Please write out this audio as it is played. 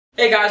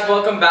Hey guys,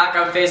 welcome back.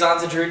 I'm Faizan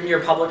Zadruddin, your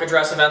Public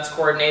Address Events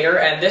Coordinator,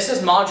 and this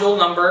is module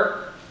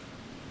number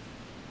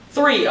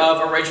 3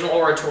 of Original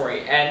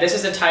Oratory, and this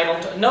is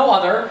entitled no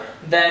other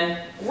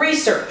than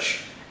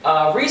research.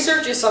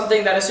 Research is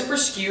something that is super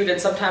skewed,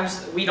 and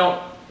sometimes we don't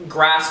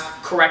grasp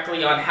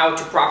correctly on how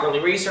to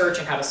properly research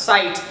and how to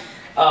cite,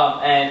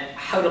 and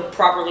how to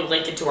properly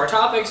link it to our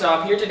topic, so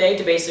I'm here today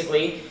to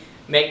basically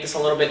make this a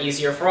little bit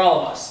easier for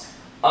all of us.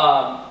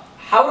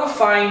 How to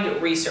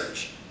find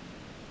research.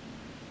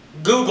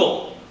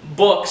 Google,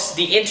 books,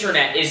 the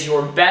internet is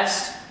your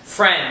best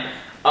friend.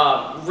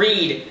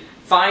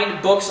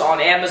 Find books on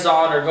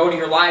Amazon or go to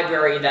your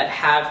library that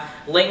have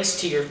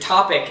links to your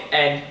topic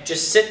and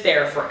just sit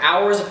there for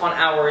hours upon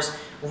hours,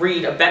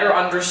 read, better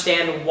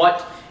understand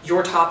what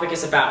your topic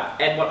is about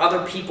and what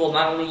other people,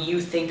 not only you,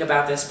 think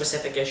about this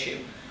specific issue.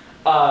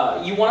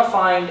 You want to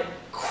find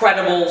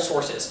credible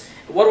sources.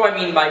 What do I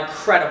mean by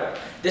credible?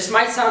 This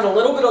might sound a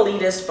little bit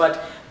elitist, but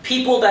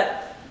people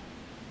that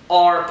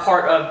are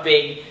part of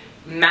big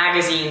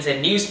magazines and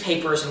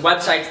newspapers and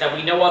websites that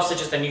we know of,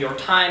 such as the New York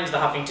Times, the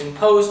Huffington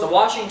Post, the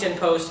Washington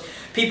Post,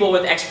 people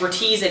with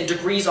expertise and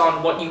degrees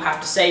on what you have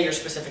to say, your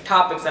specific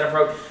topics, that have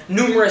wrote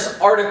numerous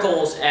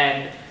articles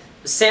and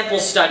sample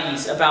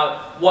studies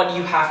about what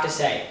you have to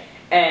say.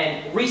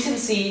 And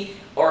recency,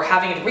 or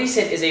having it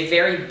recent, is a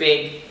very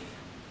big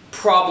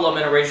problem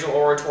in original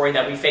oratory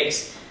that we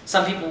face.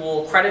 Some people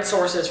will credit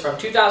sources from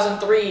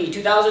 2003,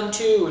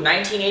 2002,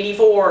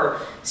 1984,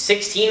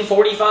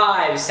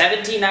 1645,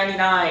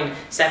 1799,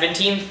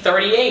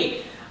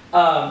 1738.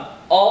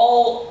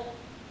 All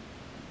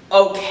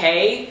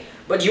okay,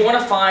 but you want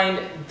to find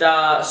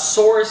the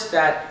source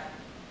that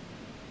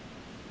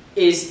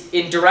is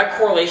in direct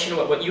correlation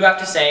with what you have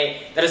to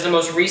say, that is the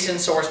most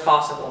recent source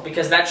possible,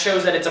 because that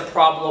shows that it's a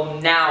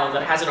problem now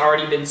that hasn't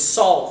already been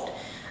solved,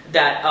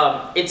 that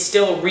it's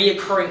still a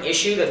reoccurring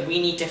issue that we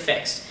need to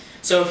fix.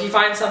 So if you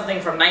find something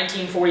from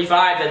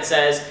 1945 that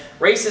says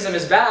racism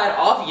is bad,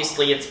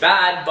 obviously it's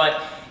bad,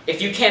 but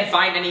if you can't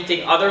find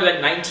anything other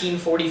than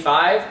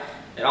 1945,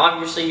 then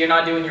obviously you're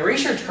not doing your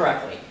research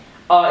correctly.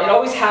 It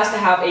always has to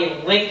have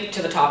a link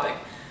to the topic.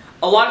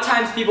 A lot of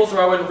times people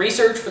throw in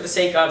research for the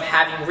sake of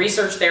having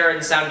research there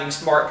and sounding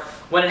smart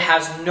when it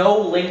has no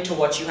link to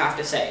what you have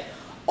to say.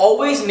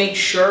 Always make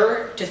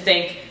sure to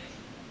think,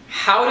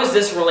 how does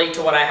this relate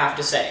to what I have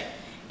to say?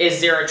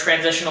 Is there a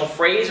transitional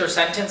phrase or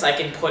sentence I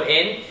can put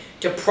in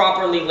to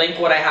properly link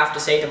what I have to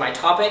say to my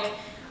topic?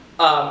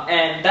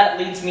 And that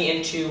leads me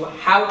into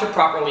how to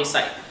properly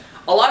cite.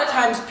 A lot of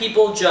times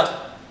people just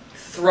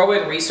throw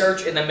in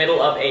research in the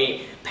middle of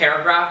a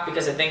paragraph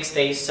because it thinks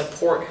they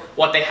support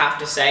what they have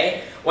to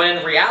say, when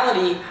in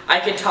reality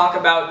I could talk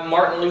about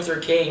Martin Luther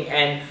King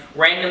and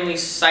randomly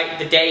cite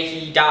the day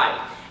he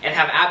died and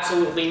have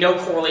absolutely no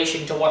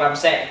correlation to what I'm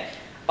saying.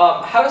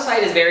 How to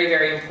cite is very,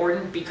 very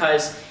important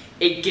because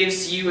it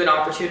gives you an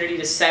opportunity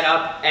to set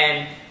up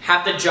and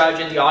have the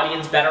judge and the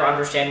audience better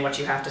understand what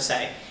you have to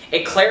say.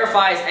 It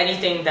clarifies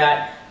anything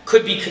that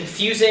could be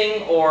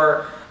confusing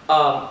or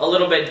a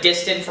little bit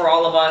distant for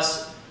all of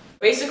us.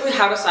 Basically,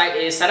 how to cite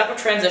is set up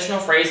a transitional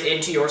phrase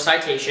into your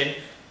citation,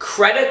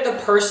 credit the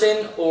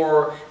person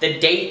or the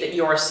date that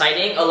you are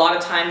citing. A lot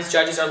of times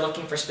judges are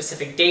looking for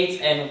specific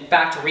dates and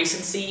back to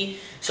recency.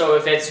 So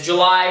if it's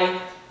July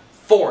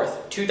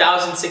 4th,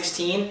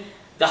 2016,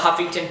 the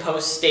Huffington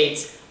Post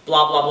states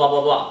blah, blah, blah,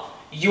 blah, blah.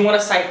 You want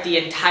to cite the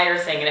entire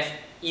thing, and if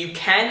you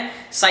can,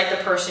 cite the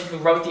person who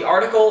wrote the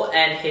article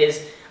and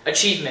his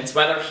achievements,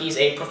 whether he's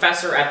a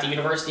professor at the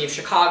University of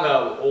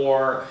Chicago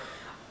or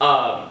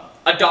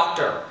a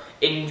doctor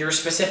in your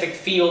specific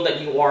field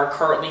that you are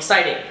currently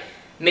citing.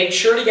 Make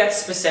sure to get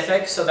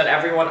specific so that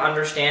everyone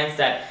understands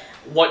that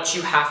what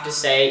you have to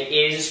say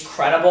is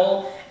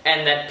credible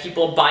and that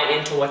people buy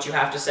into what you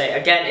have to say.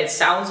 Again, it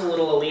sounds a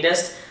little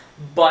elitist,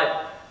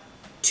 but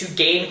to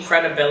gain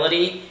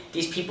credibility,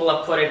 these people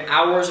have put in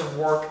hours of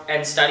work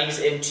and studies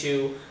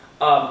into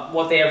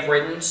what they have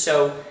written,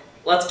 so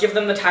let's give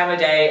them the time of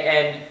day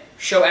and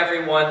show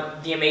everyone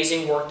the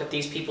amazing work that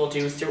these people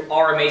do through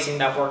our amazing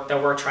network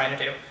that we're trying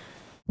to do.